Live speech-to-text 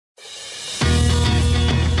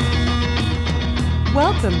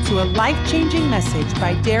Welcome to a life-changing message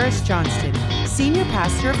by Darius Johnston, Senior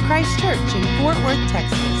Pastor of Christ Church in Fort Worth,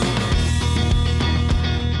 Texas.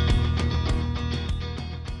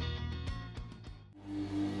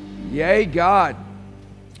 Yay, God.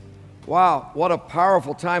 Wow, what a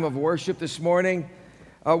powerful time of worship this morning.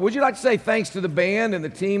 Would you like to say thanks to the band and the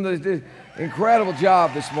team that did an incredible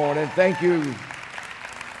job this morning? Thank you.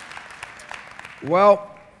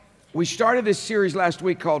 Well, we started this series last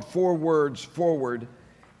week called 4 Words Forward.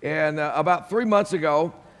 And about 3 months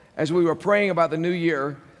ago, as we were praying about the new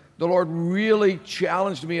year, the Lord really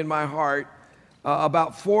challenged me in my heart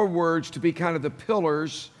about 4 words to be kind of the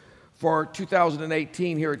pillars for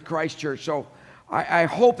 2018 here at Christ Church. So I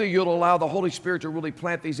hope that you'll allow the Holy Spirit to really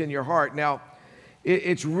plant these in your heart. Now,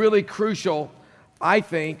 it's really crucial, I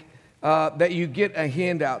think, that you get a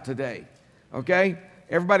handout today, okay?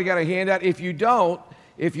 Everybody got a handout? If you don't,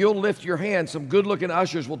 if you'll lift your hand, some good-looking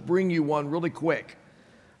ushers will bring you one really quick,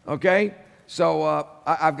 okay? So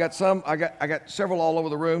I've got some. I got several all over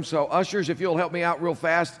the room. So ushers, if you'll help me out real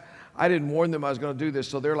fast. I didn't warn them I was going to do this,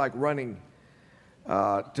 so they're like running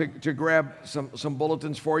to grab some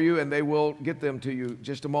bulletins for you, and they will get them to you in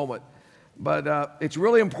just a moment. But it's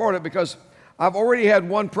really important because I've already had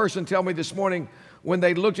one person tell me this morning when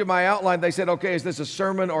they looked at my outline, they said, okay, is this a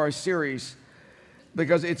sermon or a series?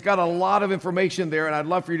 Because it's got a lot of information there, and I'd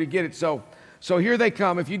love for you to get it. So here they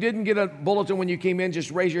come. If you didn't get a bulletin when you came in,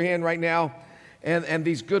 just raise your hand right now, and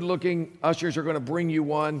these good-looking ushers are going to bring you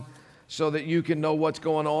one so that you can know what's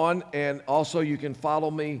going on, and also you can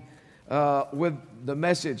follow me with the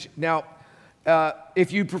message. Now,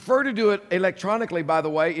 if you prefer to do it electronically, by the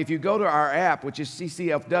way, if you go to our app, which is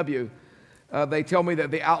CCFW, they tell me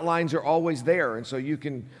that the outlines are always there, and so you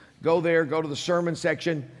can go there, go to the sermon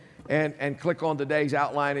section, and click on today's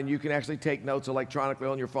outline, and you can actually take notes electronically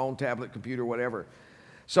on your phone, tablet, computer, whatever.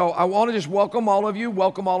 So I want to just welcome all of you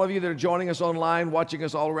that are joining us online, watching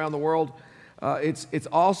us all around the world. It's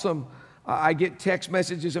awesome. I get text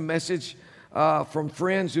messages and message from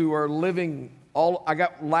friends who are living I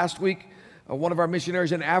got last week, one of our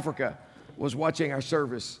missionaries in Africa was watching our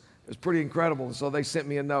service. It was pretty incredible, so they sent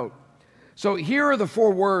me a note. So here are the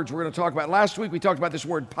 4 words we're going to talk about. Last week we talked about this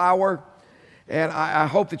word power. And I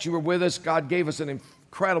hope that you were with us. God gave us an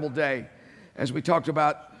incredible day as we talked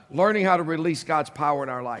about learning how to release God's power in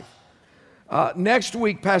our life. Next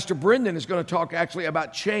week, Pastor Brendan is going to talk actually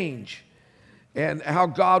about change and how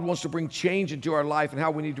God wants to bring change into our life and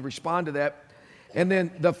how we need to respond to that. And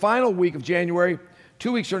then the final week of January,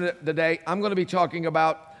 2 weeks from today, I'm going to be talking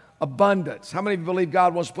about abundance. How many of you believe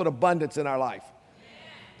God wants to put abundance in our life?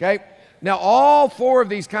 Okay? Now, all 4 of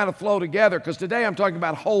these kind of flow together because today I'm talking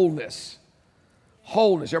about wholeness.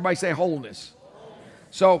 Wholeness. Everybody say wholeness.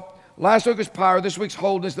 So last week was power. This week's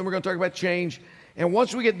wholeness. Then we're going to talk about change. And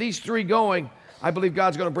once we get these 3 going, I believe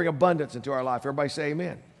God's going to bring abundance into our life. Everybody say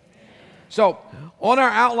amen. So on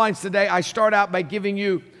our outlines today, I start out by giving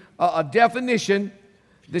you a definition.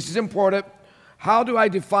 This is important. How do I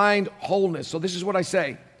define wholeness? So this is what I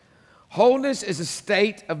say. Wholeness is a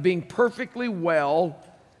state of being perfectly well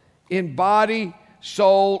in body,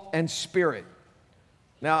 soul, and spirit.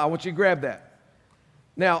 Now, I want you to grab that.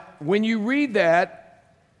 Now, when you read that,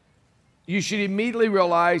 you should immediately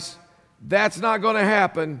realize that's not going to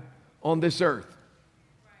happen on this earth.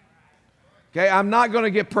 Okay, I'm not going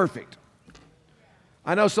to get perfect.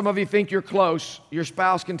 I know some of you think you're close. Your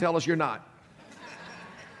spouse can tell us you're not.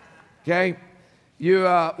 Okay,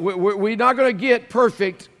 we're not going to get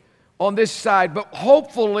perfect on this side, but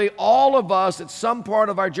hopefully all of us at some part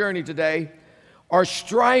of our journey today are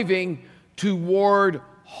striving toward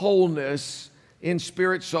wholeness in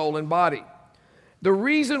spirit, soul, and body. The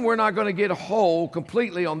reason we're not going to get whole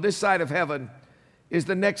completely on this side of heaven is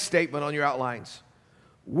the next statement on your outlines.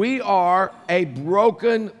 We are a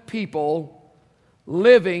broken people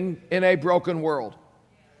living in a broken world.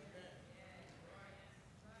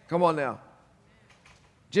 Come on now.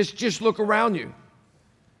 Just look around you.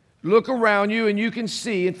 Look around you and you can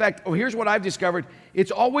see. In fact, here's what I've discovered. It's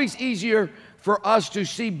always easier for us to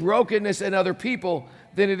see brokenness in other people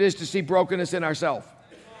than it is to see brokenness in ourselves.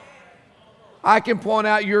 I can point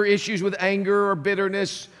out your issues with anger or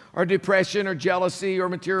bitterness or depression or jealousy or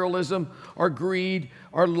materialism or greed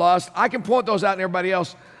or lust. I can point those out in everybody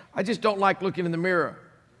else. I just don't like looking in the mirror.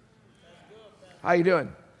 How you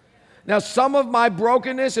doing? Now, some of my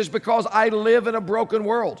brokenness is because I live in a broken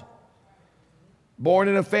world. Born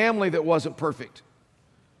in a family that wasn't perfect.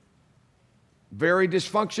 Very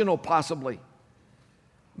dysfunctional, possibly.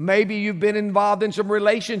 Maybe you've been involved in some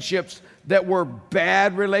relationships that were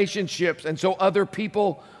bad relationships, and so other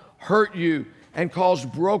people hurt you and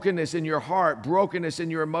caused brokenness in your heart, brokenness in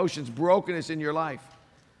your emotions, brokenness in your life.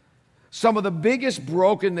 Some of the biggest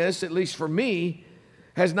brokenness, at least for me,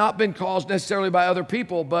 has not been caused necessarily by other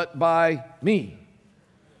people, but by me.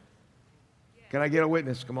 Can I get a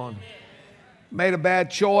witness? Come on. Made a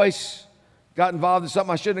bad choice, got involved in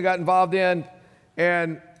something I shouldn't have got involved in,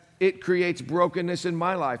 and it creates brokenness in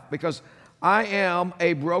my life because I am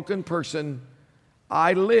a broken person.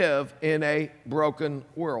 I live in a broken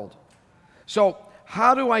world. So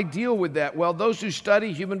how do I deal with that? Well, those who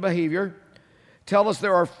study human behavior tell us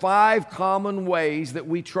there are 5 common ways that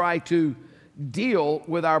we try to deal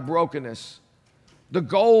with our brokenness. The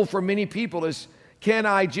goal for many people is, can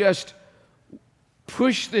I just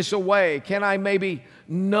push this away? Can I maybe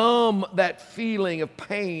numb that feeling of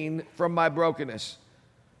pain from my brokenness?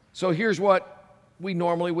 So here's what we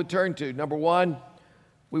normally would turn to. Number 1,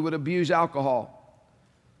 we would abuse alcohol.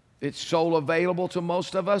 It's so available to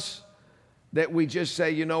most of us that we just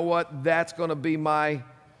say, you know what, that's going to be my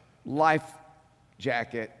life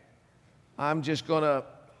jacket. I'm just going to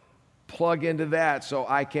plug into that so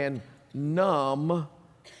I can numb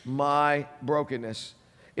my brokenness.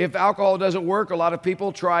 If alcohol doesn't work, a lot of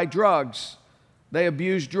people try drugs. They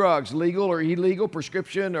abuse drugs, legal or illegal,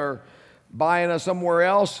 prescription or buying somewhere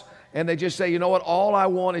else, and they just say, you know what, all I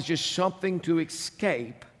want is just something to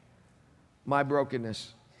escape my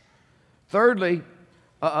brokenness. Thirdly,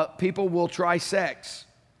 people will try sex.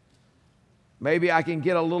 Maybe I can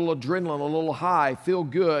get a little adrenaline, a little high, feel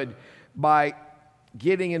good by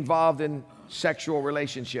getting involved in sexual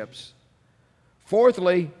relationships.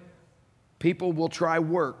 Fourthly, people will try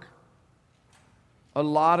work. A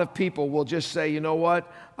lot of people will just say, you know what,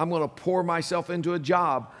 I'm going to pour myself into a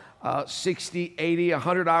job, 60, 80,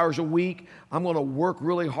 100 hours a week. I'm going to work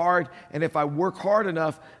really hard, and if I work hard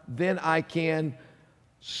enough, then I can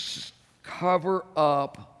cover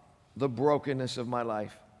up the brokenness of my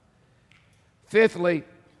life. Fifthly,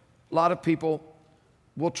 a lot of people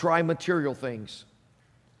will try material things.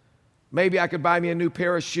 Maybe I could buy me a new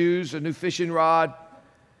pair of shoes, a new fishing rod,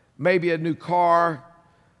 maybe a new car,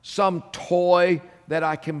 some toy that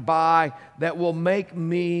I can buy that will make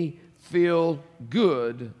me feel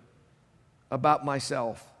good about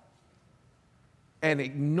myself and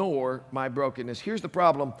ignore my brokenness. Here's the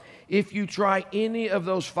problem. If you try any of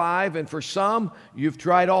those 5, and for some, you've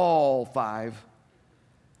tried all 5,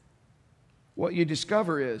 what you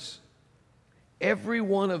discover is every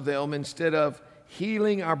one of them, instead of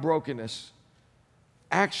healing our brokenness,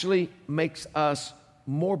 actually makes us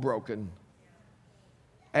more broken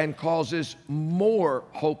and causes more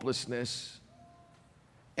hopelessness.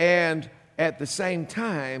 And at the same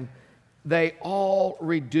time, they all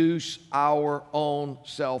reduce our own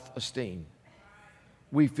self-esteem.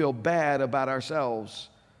 We feel bad about ourselves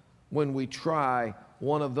when we try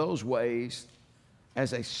one of those ways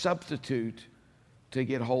as a substitute to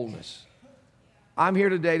get wholeness. I'm here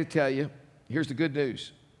today to tell you, here's the good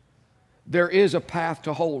news. There is a path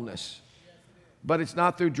to wholeness, but it's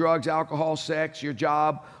not through drugs, alcohol, sex, your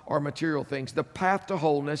job, or material things. The path to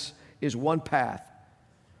wholeness is one path.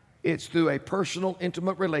 It's through a personal,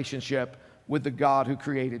 intimate relationship with the God who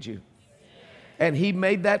created you. And He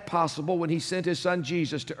made that possible when He sent His Son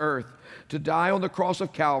Jesus to earth to die on the cross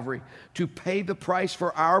of Calvary, to pay the price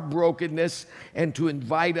for our brokenness and to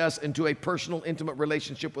invite us into a personal, intimate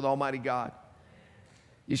relationship with Almighty God.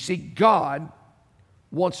 You see, God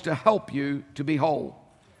wants to help you to be whole.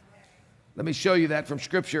 Let me show you that from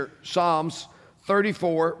Scripture. Psalms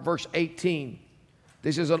 34, verse 18.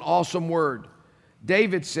 This is an awesome word.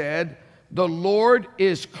 David said, "The Lord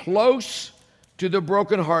is close to the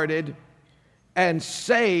brokenhearted and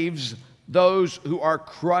saves those who are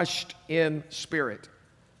crushed in spirit."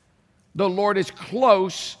 The Lord is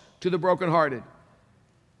close to the brokenhearted.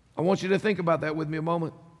 I want you to think about that with me a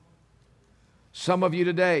moment. Some of you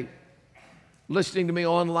today, listening to me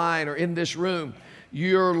online or in this room,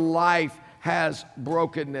 your life has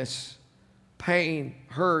brokenness, pain,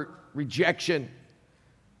 hurt, rejection,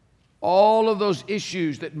 all of those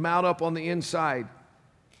issues that mount up on the inside.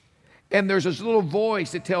 And there's this little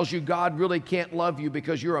voice that tells you God really can't love you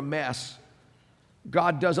because you're a mess.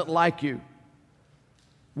 God doesn't like you.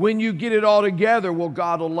 When you get it all together, well,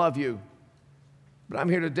 God will love you. But I'm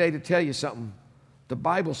here today to tell you something. The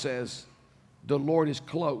Bible says the Lord is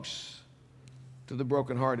close to the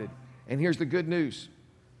brokenhearted. And here's the good news.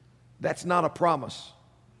 That's not a promise.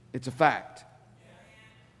 It's a fact.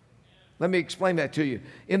 Let me explain that to you.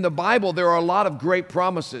 In the Bible, there are a lot of great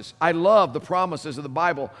promises. I love the promises of the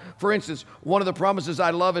Bible. For instance, one of the promises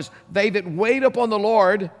I love is, they that wait upon the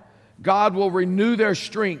Lord, God will renew their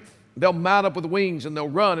strength. They'll mount up with wings and they'll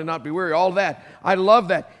run and not be weary. All that. I love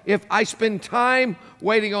that. If I spend time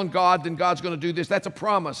waiting on God, then God's going to do this. That's a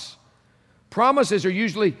promise. Promises are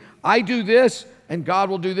usually, I do this and God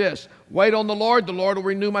will do this. Wait on the Lord will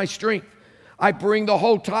renew my strength. I bring the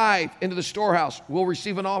whole tithe into the storehouse. We'll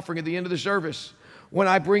receive an offering at the end of the service. When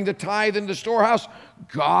I bring the tithe into the storehouse,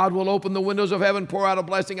 God will open the windows of heaven, pour out a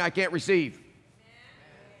blessing I can't receive.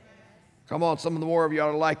 Come on, some of the more of you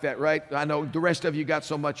ought to like that, right? I know the rest of you got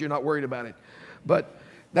so much you're not worried about it. But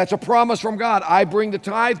that's a promise from God. I bring the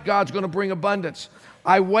tithe, God's going to bring abundance.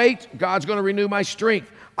 I wait, God's going to renew my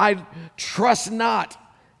strength. I trust not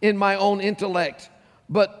in my own intellect,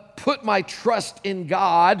 but put my trust in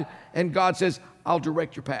God, and God says, I'll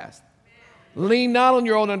direct your path. Lean not on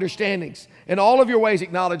your own understandings. In all of your ways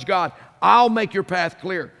acknowledge God. I'll make your path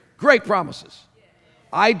clear. Great promises.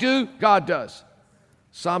 I do, God does.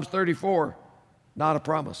 Psalms 34, not a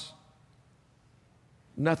promise.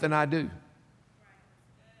 Nothing I do.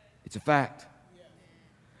 It's a fact.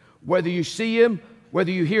 Whether you see him,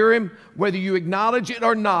 whether you hear him, whether you acknowledge it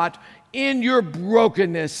or not, in your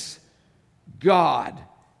brokenness, God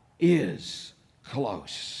is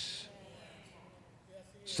close.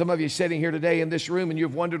 Some of you sitting here today in this room and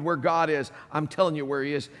you've wondered where God is. I'm telling you where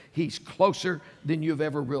he is. He's closer than you've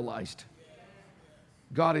ever realized.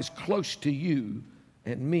 God is close to you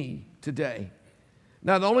and me today.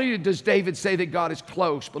 Now, not only does David say that God is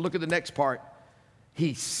close, but look at the next part.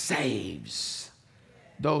 He saves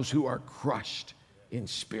those who are crushed in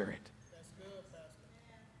spirit.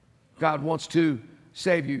 God wants to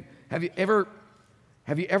save you. Have you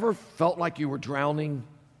ever felt like you were drowning?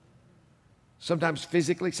 Sometimes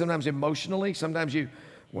physically, sometimes emotionally. Sometimes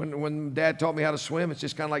when Dad taught me how to swim, it's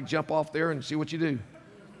just kind of like jump off there and see what you do.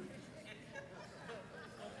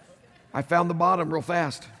 I found the bottom real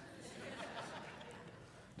fast.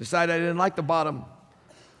 Decided I didn't like the bottom.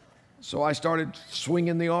 So I started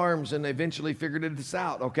swinging the arms and eventually figured this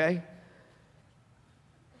out, okay?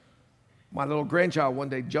 My little grandchild one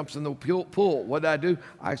day jumps in the pool. What did I do?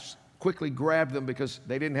 I quickly grabbed them because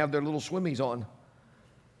they didn't have their little swimmies on.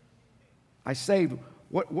 I saved.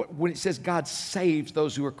 When it says God saves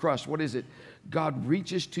those who are crushed, what is it? God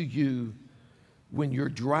reaches to you when you're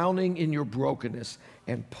drowning in your brokenness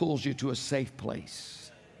and pulls you to a safe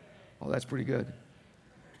place. Oh, that's pretty good.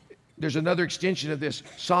 There's another extension of this.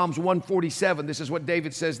 Psalms 147, this is what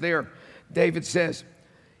David says there. David says,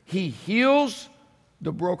 he heals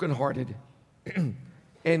the brokenhearted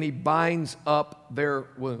and he binds up their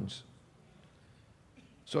wounds.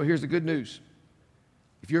 So here's the good news.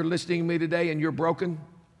 If you're listening to me today and you're broken,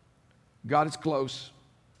 God is close.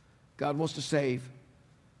 God wants to save.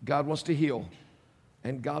 God wants to heal.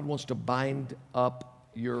 And God wants to bind up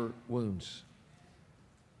your wounds.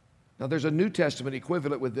 Now, there's a New Testament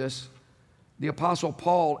equivalent with this. The Apostle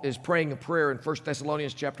Paul is praying a prayer in 1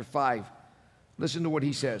 Thessalonians chapter 5. Listen to what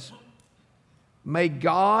he says. May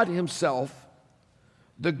God himself,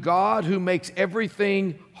 the God who makes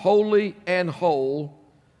everything holy and whole,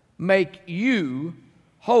 make you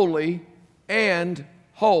holy and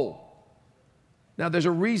whole. Now, there's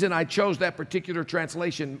a reason I chose that particular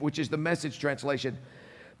translation, which is the Message translation,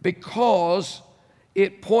 because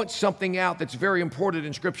it points something out that's very important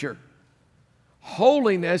in Scripture.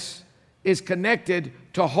 Holiness is connected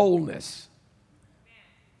to wholeness.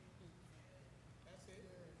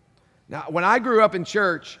 Now, when I grew up in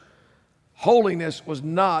church, holiness was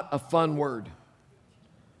not a fun word.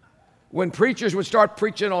 When preachers would start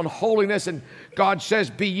preaching on holiness and God says,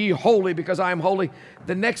 be ye holy because I am holy,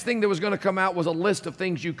 the next thing that was going to come out was a list of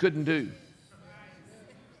things you couldn't do.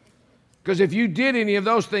 Because if you did any of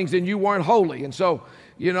those things, then you weren't holy. And so,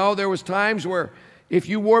 there was times where if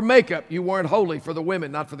you wore makeup, you weren't holy for the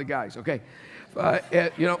women, not for the guys, okay?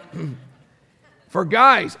 For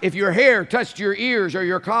guys, if your hair touched your ears or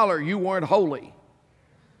your collar, you weren't holy.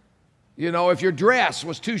 If your dress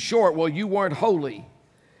was too short, well, you weren't holy.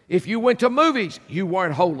 If you went to movies, you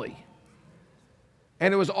weren't holy.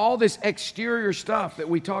 And it was all this exterior stuff that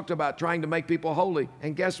we talked about trying to make people holy.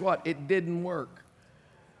 And guess what? It didn't work.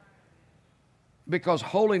 Because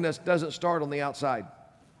holiness doesn't start on the outside.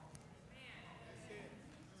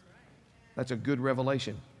 That's a good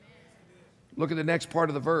revelation. Look at the next part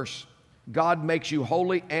of the verse. God makes you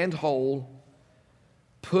holy and whole,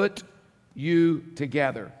 put you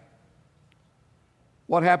together.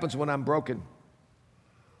 What happens when I'm broken?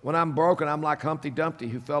 When I'm broken, I'm like Humpty Dumpty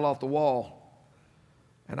who fell off the wall.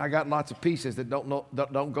 And I got lots of pieces that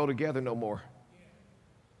don't go together no more.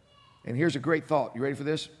 And here's a great thought. You ready for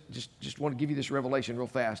this? Just want to give you this revelation real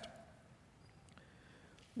fast.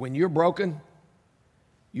 When you're broken,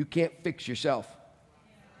 you can't fix yourself.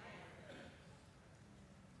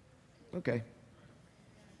 Okay.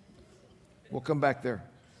 We'll come back there.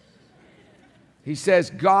 He says,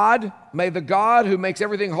 God, may the God who makes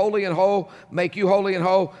everything holy and whole make you holy and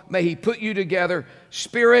whole. May he put you together,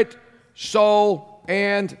 spirit, soul,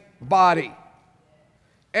 and body,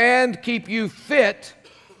 and keep you fit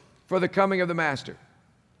for the coming of the Master.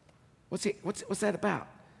 What's that about?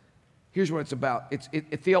 Here's what it's about.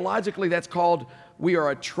 Theologically, that's called, we are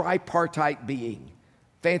a tripartite being.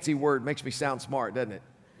 Fancy word, makes me sound smart, doesn't it?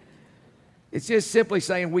 It's just simply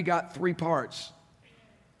saying we got three parts.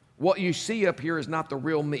 What you see up here is not the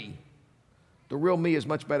real me. The real me is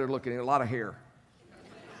much better looking, a lot of hair.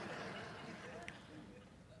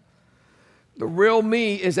 The real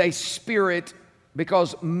me is a spirit,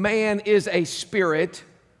 because man is a spirit.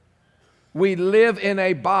 We live in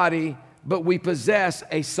a body, but we possess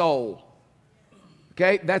a soul.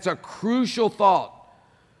 Okay, that's a crucial thought.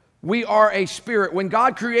 We are a spirit. When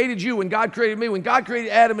God created you, when God created me, when God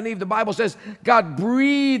created Adam and Eve, the Bible says God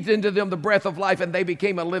breathed into them the breath of life and they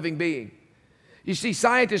became a living being. You see,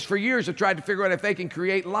 scientists for years have tried to figure out if they can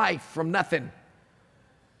create life from nothing.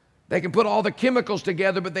 They can put all the chemicals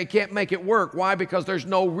together, but they can't make it work. Why? Because there's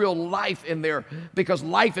no real life in there. Because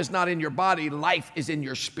life is not in your body, life is in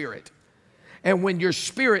your spirit. And when your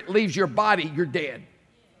spirit leaves your body, you're dead.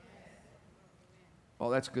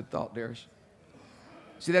 Oh, that's a good thought, Darius.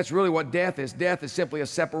 See, that's really what death is. Death is simply a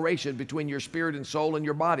separation between your spirit and soul and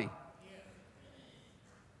your body.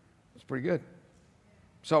 That's pretty good.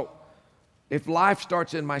 So, if life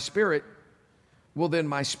starts in my spirit, well, then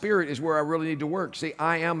my spirit is where I really need to work. See,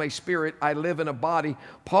 I am a spirit. I live in a body.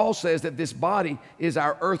 Paul says that this body is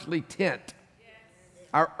our earthly tent.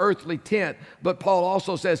 Our earthly tent. But Paul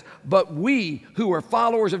also says, but we who are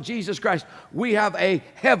followers of Jesus Christ, we have a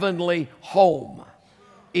heavenly home,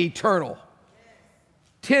 eternal.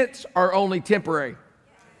 Tents are only temporary.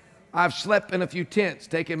 I've slept in a few tents,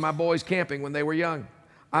 taking my boys camping when they were young.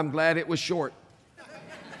 I'm glad it was short.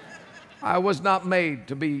 I was not made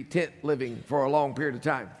to be tent living for a long period of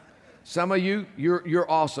time. Some of you,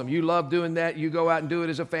 you're awesome. You love doing that. You go out and do it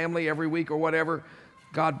as a family every week or whatever.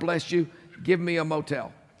 God bless you. Give me a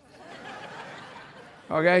motel.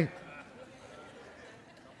 Okay?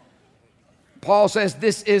 Paul says,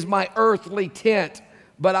 this is my earthly tent,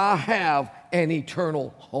 but I have an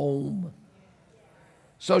eternal home.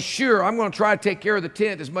 So sure, I'm going to try to take care of the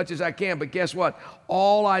tent as much as I can, but guess what?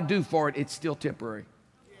 All I do for it, it's still temporary.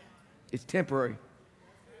 It's temporary.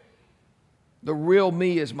 The real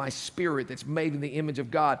me is my spirit that's made in the image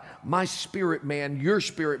of God. My spirit man, your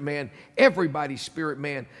spirit man, everybody's spirit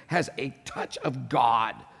man has a touch of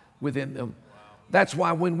God within them. That's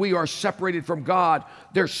why when we are separated from God,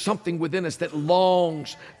 there's something within us that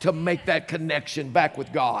longs to make that connection back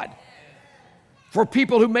with God. For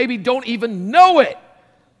people who maybe don't even know it,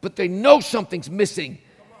 but they know something's missing.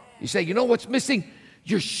 You say, you know what's missing?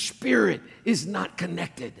 Your spirit is not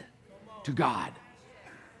connected to God.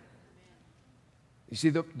 You see,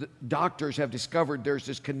 the doctors have discovered there's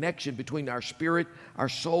this connection between our spirit, our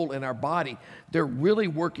soul, and our body. They're really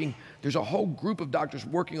working, there's a whole group of doctors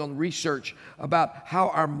working on research about how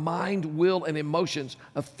our mind, will, and emotions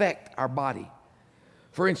affect our body.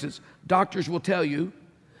 For instance, doctors will tell you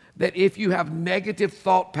that if you have negative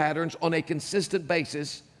thought patterns on a consistent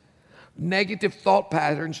basis, negative thought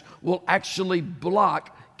patterns will actually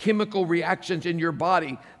block chemical reactions in your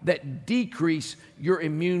body that decrease your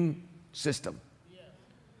immune system.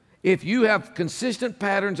 If you have consistent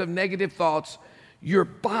patterns of negative thoughts, your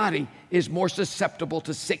body is more susceptible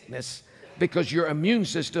to sickness because your immune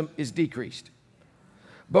system is decreased.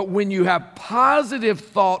 But when you have positive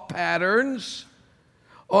thought patterns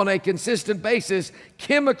on a consistent basis,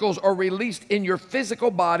 chemicals are released in your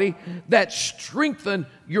physical body that strengthen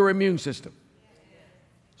your immune system.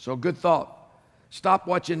 So good thought. Stop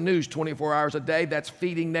watching news 24 hours a day. That's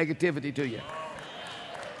feeding negativity to you.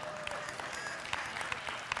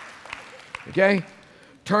 Okay?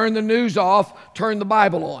 Turn the news off. Turn the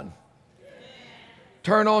Bible on.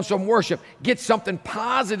 Turn on some worship. Get something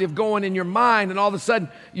positive going in your mind, and all of a sudden,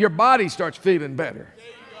 your body starts feeling better.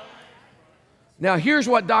 Now, here's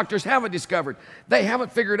what doctors haven't discovered. They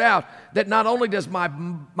haven't figured out that not only does my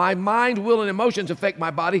mind, will, and emotions affect my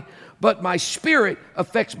body, but my spirit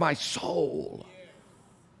affects my soul.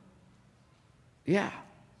 Yeah.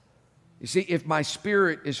 You see, if my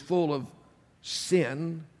spirit is full of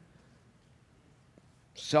sin,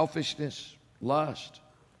 selfishness, lust,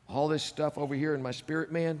 all this stuff over here in my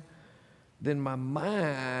spirit man, then my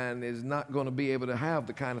mind is not going to be able to have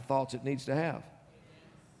the kind of thoughts it needs to have.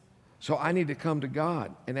 So I need to come to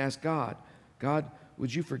God and ask God, God,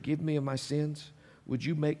 would you forgive me of my sins? Would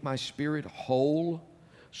you make my spirit whole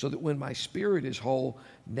so that when my spirit is whole,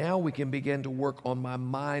 now we can begin to work on my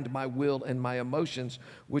mind, my will, and my emotions,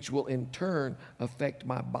 which will in turn affect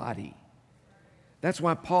my body. That's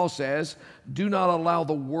why Paul says, do not allow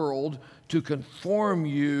the world to conform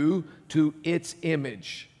you to its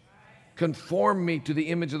image. Conform me to the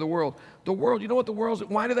image of the world. The world, you know what the world's,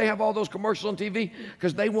 why do they have all those commercials on TV?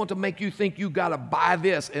 Because they want to make you think you got to buy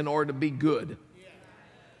this in order to be good.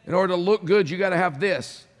 In order to look good, you got to have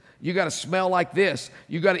this. You got to smell like this.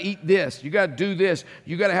 You got to eat this. You got to do this.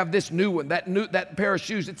 You got to have this new one. That pair of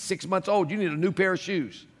shoes, it's 6 months old. You need a new pair of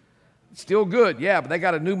shoes. It's still good, yeah, but they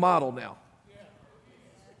got a new model now.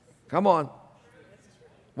 Come on.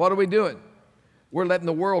 What are we doing? We're letting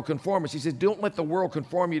the world conform us. He says, don't let the world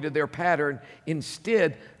conform you to their pattern.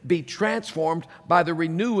 Instead, be transformed by the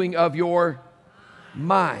renewing of your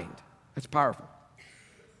mind. That's powerful.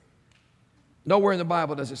 Nowhere in the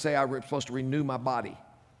Bible does it say I'm supposed to renew my body.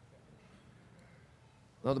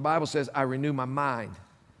 No, the Bible says I renew my mind.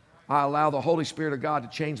 I allow the Holy Spirit of God to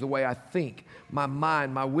change the way I think, my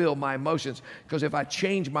mind, my will, my emotions. Because if I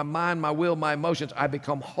change my mind, my will, my emotions, I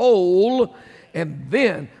become whole, and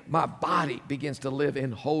then my body begins to live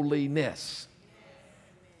in holiness.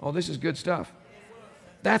 Oh, this is good stuff.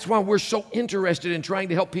 That's why we're so interested in trying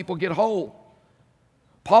to help people get whole.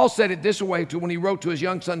 Paul said it this way when he wrote to his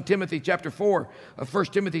young son Timothy, chapter 4 of 1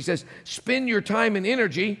 Timothy. He says, spend your time and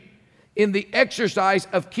energy in the exercise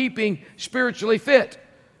of keeping spiritually fit.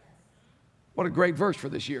 What a great verse for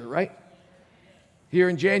this year, right? Here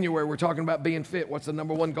in January, we're talking about being fit. What's the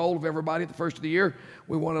number one goal of everybody at the first of the year?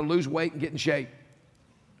 We want to lose weight and get in shape.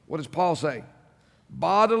 What does Paul say?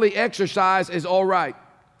 Bodily exercise is all right.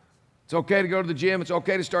 It's okay to go to the gym. It's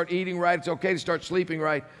okay to start eating right. It's okay to start sleeping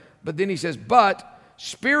right. But then he says, but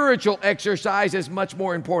spiritual exercise is much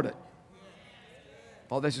more important.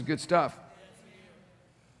 Oh, this is good stuff.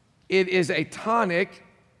 It is a tonic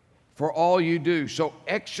for all you do. So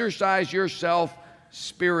exercise yourself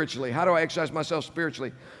spiritually. How do I exercise myself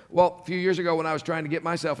spiritually? Well, a few years ago when I was trying to get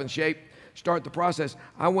myself in shape, start the process,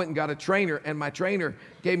 I went and got a trainer, and my trainer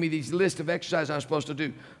gave me these list of exercises I was supposed to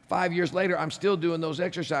do. 5 years later, I'm still doing those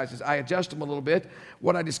exercises. I adjust them a little bit.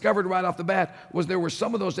 What I discovered right off the bat was there were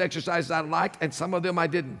some of those exercises I liked and some of them I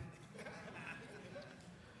didn't.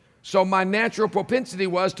 So my natural propensity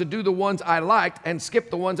was to do the ones I liked and skip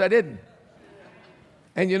the ones I didn't.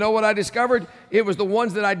 And you know what I discovered? It was the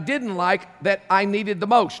ones that I didn't like that I needed the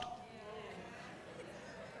most.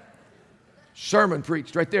 Sermon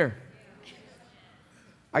preached right there.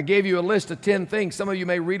 I gave you a list of 10 things. Some of you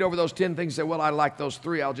may read over those 10 things and say, well, I like those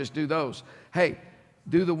 3. I'll just do those. Hey,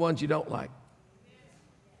 do the ones you don't like.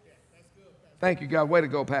 Thank you, God. Way to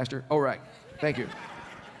go, Pastor. All right. Thank you.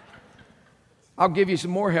 I'll give you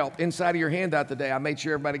some more help. Inside of your handout today, I made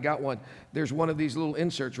sure everybody got one. There's one of these little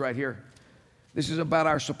inserts right here. This is about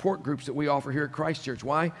our support groups that we offer here at Christ Church.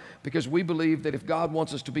 Why? Because we believe that if God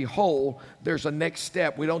wants us to be whole, there's a next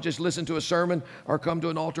step. We don't just listen to a sermon or come to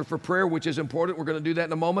an altar for prayer, which is important. We're going to do that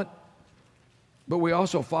in a moment. But we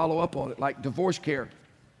also follow up on it, like divorce care.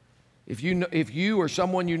 If you or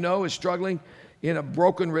someone you know is struggling in a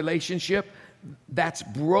broken relationship, that's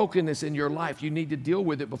brokenness in your life. You need to deal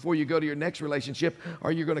with it before you go to your next relationship,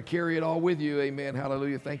 or you're going to carry it all with you. Amen.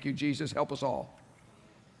 Hallelujah. Thank you, Jesus. Help us all.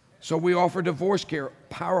 So we offer divorce care,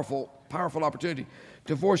 powerful, powerful opportunity.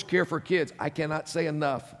 Divorce care for kids. I cannot say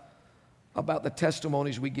enough about the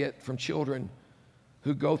testimonies we get from children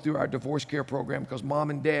who go through our divorce care program because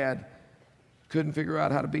mom and dad couldn't figure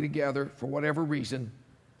out how to be together for whatever reason,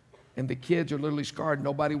 and the kids are literally scarred.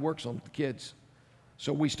 Nobody works on the kids.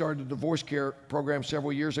 So we started a divorce care program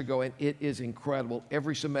several years ago, and it is incredible.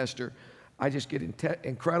 Every semester, I just get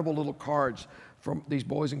incredible little cards from these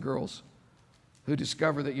boys and girls who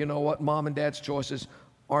discover that, you know what, mom and dad's choices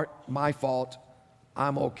aren't my fault.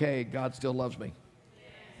 I'm okay. God still loves me.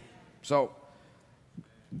 So,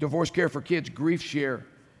 divorce care for kids, grief share,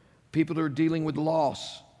 people who are dealing with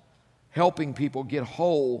loss, helping people get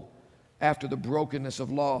whole after the brokenness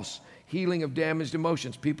of loss, healing of damaged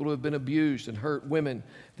emotions, people who have been abused and hurt, women.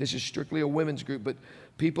 This is strictly a women's group, but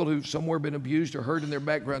people who've somewhere been abused or hurt in their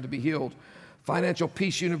background to be healed. Financial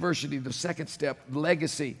Peace University, the second step,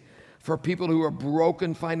 legacy. For people who are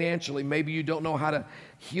broken financially, maybe you don't know how to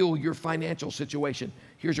heal your financial situation.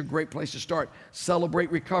 Here's a great place to start.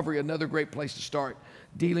 Celebrate Recovery, another great place to start.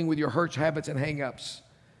 Dealing with your hurts, habits, and hang-ups.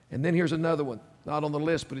 And then here's another one, not on the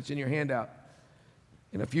list, but it's in your handout.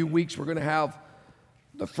 In a few weeks, we're going to have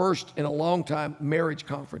the first in a long time marriage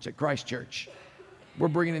conference at Christ Church. We're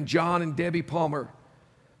bringing in John and Debbie Palmer,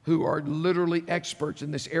 who are literally experts in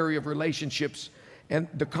this area of relationships. And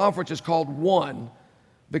the conference is called One,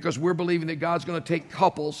 because we're believing that God's going to take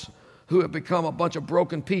couples who have become a bunch of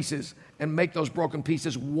broken pieces and make those broken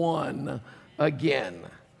pieces one again.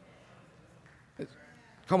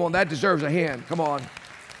 Come on, that deserves a hand. Come on.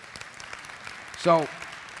 So,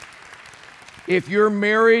 if you're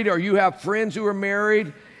married or you have friends who are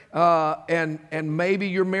married, and maybe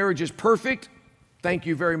your marriage is perfect, thank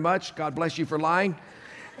you very much. God bless you for lying.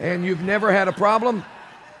 And you've never had a problem,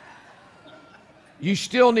 you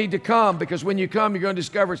still need to come, because when you come, you're going to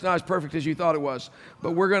discover it's not as perfect as you thought it was.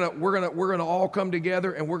 But we're going to all come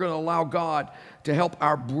together, and we're going to allow God to help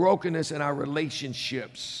our brokenness and our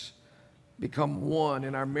relationships become one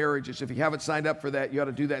in our marriages. If you haven't signed up for that, you ought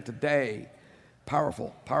to do that today.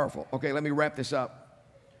 Powerful, powerful. Okay, let me wrap this up.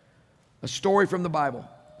 A story from the Bible.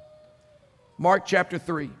 Mark chapter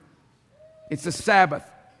 3. It's the Sabbath.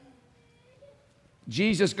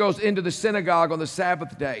 Jesus goes into the synagogue on the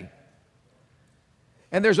Sabbath day.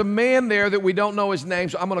 And there's a man there that we don't know his name,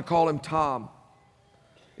 so I'm going to call him Tom.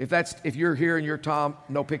 If you're here and you're Tom,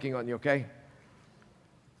 no picking on you, okay?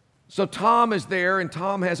 So Tom is there, and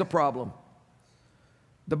Tom has a problem.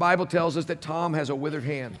 The Bible tells us that Tom has a withered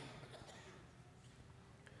hand.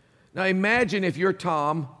 Now imagine if you're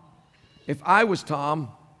Tom. If I was Tom,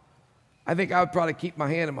 I think I would probably keep my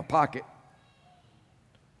hand in my pocket.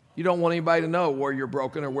 You don't want anybody to know where you're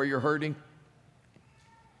broken or where you're hurting.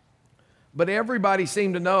 But everybody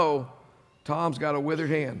seemed to know Tom's got a withered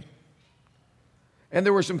hand. And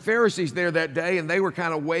there were some Pharisees there that day, and they were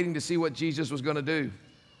kind of waiting to see what Jesus was going to do.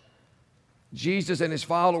 Jesus and his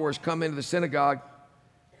followers come into the synagogue,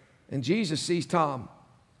 and Jesus sees Tom.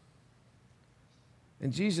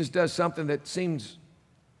 And Jesus does something that seems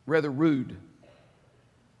rather rude.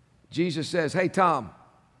 Jesus says, "Hey, Tom,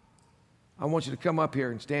 I want you to come up here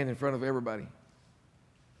and stand in front of everybody."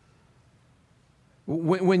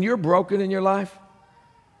 When you're broken in your life,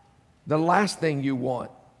 the last thing you want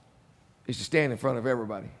is to stand in front of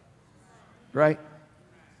everybody, right?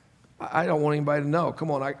 I don't want anybody to know.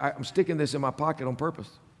 Come on, I'm sticking this in my pocket on purpose.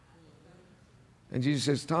 And Jesus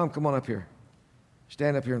says, "Tom, come on up here.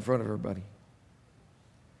 Stand up here in front of everybody."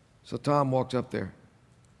 So Tom walks up there.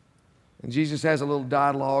 And Jesus has a little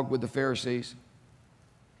dialogue with the Pharisees.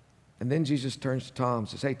 And then Jesus turns to Tom and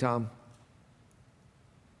says, "Hey, Tom,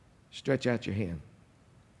 stretch out your hand."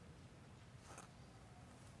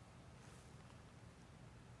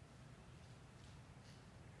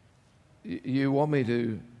 You want me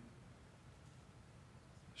to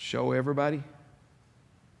show everybody?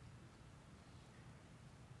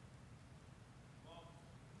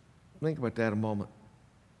 Think about that a moment.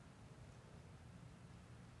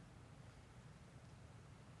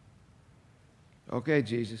 Okay,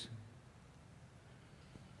 Jesus.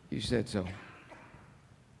 You said so.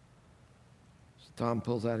 So Tom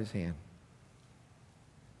pulls out his hand.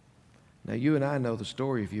 Now, you and I know the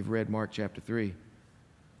story if you've read Mark chapter 3.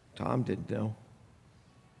 Tom didn't know.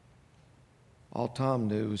 All Tom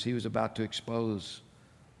knew was he was about to expose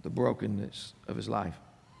the brokenness of his life.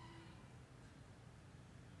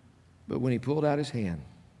 But when he pulled out his hand,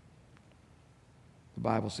 the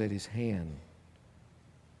Bible said his hand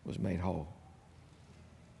was made whole.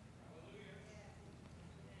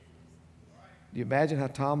 Do you imagine how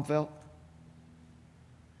Tom felt?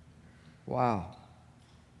 Wow.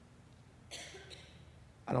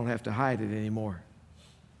 I don't have to hide it anymore.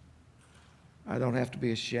 I don't have to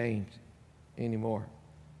be ashamed anymore.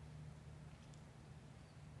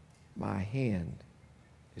 My hand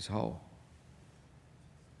is whole.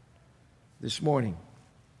 This morning,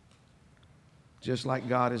 just like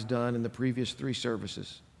God has done in the previous 3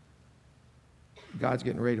 services, God's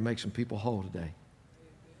getting ready to make some people whole today.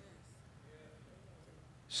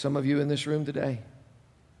 Some of you in this room today,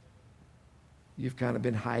 you've kind of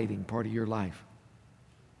been hiding part of your life.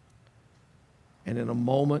 And in a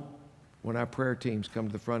moment, when our prayer teams come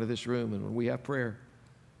to the front of this room and when we have prayer,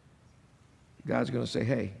 God's going to say,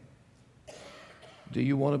 "Hey, do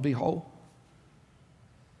you want to be whole?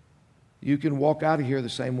 You can walk out of here the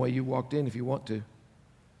same way you walked in if you want to.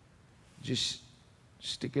 Just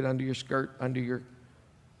stick it under your skirt, under your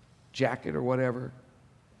jacket or whatever,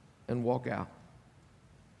 and walk out.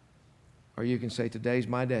 Or you can say, today's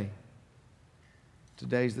my day.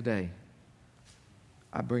 Today's the day.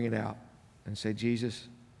 I bring it out and say, Jesus,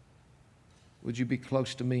 would you be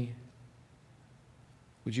close to me?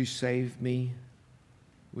 Would you save me?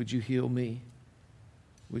 Would you heal me?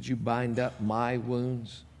 Would you bind up my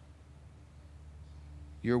wounds?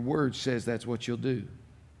 Your word says that's what you'll do.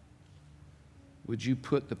 Would you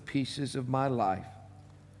put the pieces of my life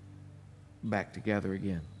back together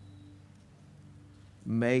again?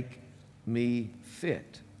 Make me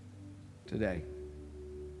fit today.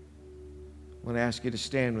 I'm going to ask you to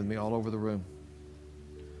stand with me all over the room.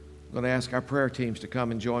 I'm going to ask our prayer teams to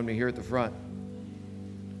come and join me here at the front.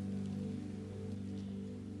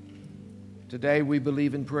 Today we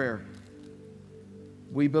believe in prayer.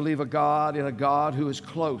 We believe in a God who is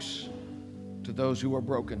close to those who are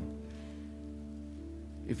broken.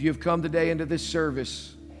 If you've come today into this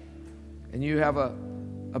service and you have a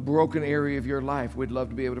broken area of your life, we'd love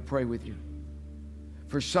to be able to pray with you.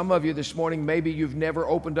 For some of you this morning, maybe you've never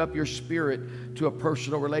opened up your spirit to a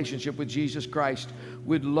personal relationship with Jesus Christ.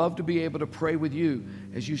 We'd love to be able to pray with you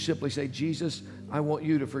as you simply say, Jesus, I want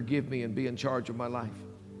you to forgive me and be in charge of my life.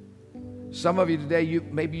 Some of you today,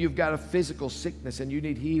 maybe you've got a physical sickness and you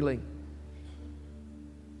need healing.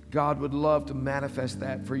 God would love to manifest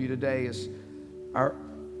that for you today as our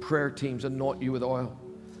prayer teams anoint you with oil.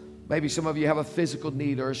 Maybe some of you have a physical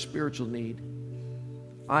need or a spiritual need.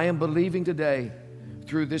 I am believing today,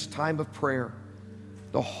 through this time of prayer,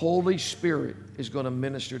 the Holy Spirit is going to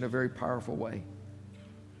minister in a very powerful way.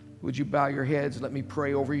 Would you bow your heads? Let me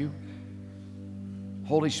pray over you.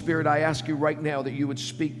 Holy Spirit, I ask you right now that you would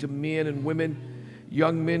speak to men and women,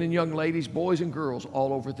 young men and young ladies, boys and girls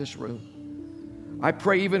all over this room. I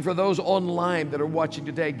pray even for those online that are watching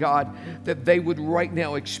today, God, that they would right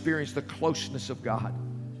now experience the closeness of God.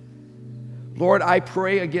 Lord, I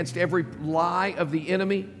pray against every lie of the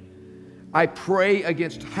enemy. I pray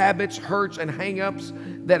against habits, hurts, and hang-ups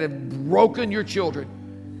that have broken your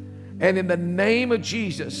children. And in the name of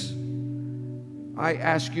Jesus, I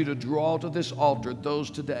ask you to draw to this altar those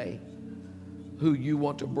today who you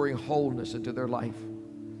want to bring wholeness into their life.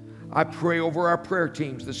 I pray over our prayer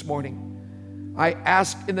teams this morning. I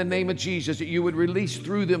ask in the name of Jesus that you would release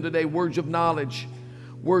through them today words of knowledge,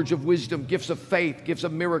 words of wisdom, gifts of faith, gifts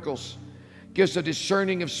of miracles, gifts of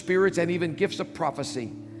discerning of spirits, and even gifts of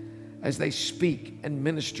prophecy as they speak and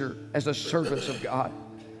minister as the servants of God.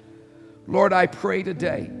 Lord, I pray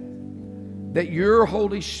today that your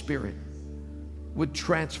Holy Spirit would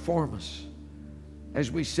transform us as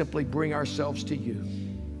we simply bring ourselves to you.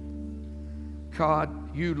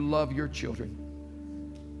 God, you love your children.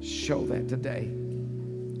 Show that today.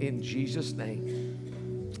 In Jesus' name,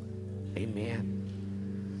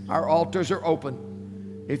 amen. Our altars are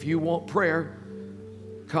open. If you want prayer,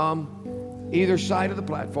 come either side of the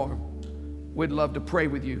platform. We'd love to pray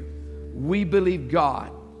with you. We believe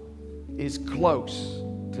God is close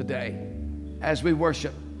today. As we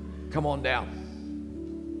worship, come on down.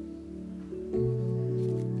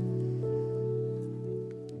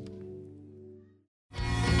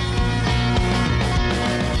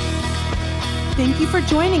 Thank you for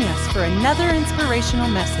joining us for another inspirational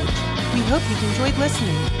message. We hope you've enjoyed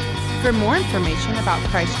listening. For more information about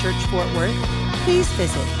Christ Church Fort Worth, please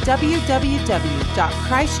visit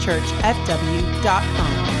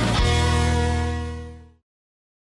www.christchurchfw.com.